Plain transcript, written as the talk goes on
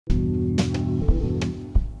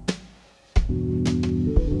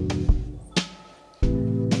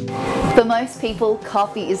For most people,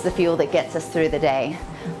 coffee is the fuel that gets us through the day.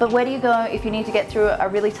 But where do you go if you need to get through a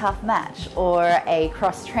really tough match, or a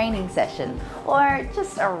cross-training session, or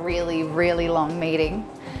just a really long meeting?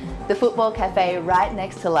 The Football Cafe right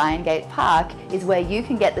next to Liongate Park is where you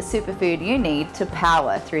can get the superfood you need to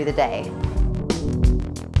power through the day.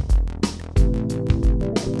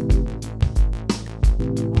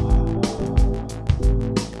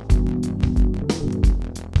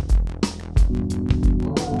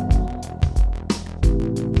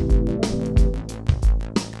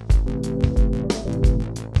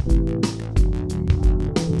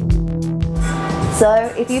 So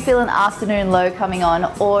if you feel an afternoon low coming on,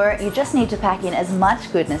 or you just need to pack in as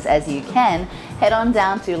much goodness as you can, head on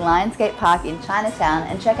down to Lionsgate Park in Chinatown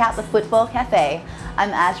and check out the Football Cafe.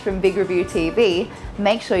 I'm Ash from Big Review TV.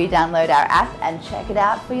 Make sure you download our app and check it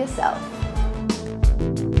out for yourself.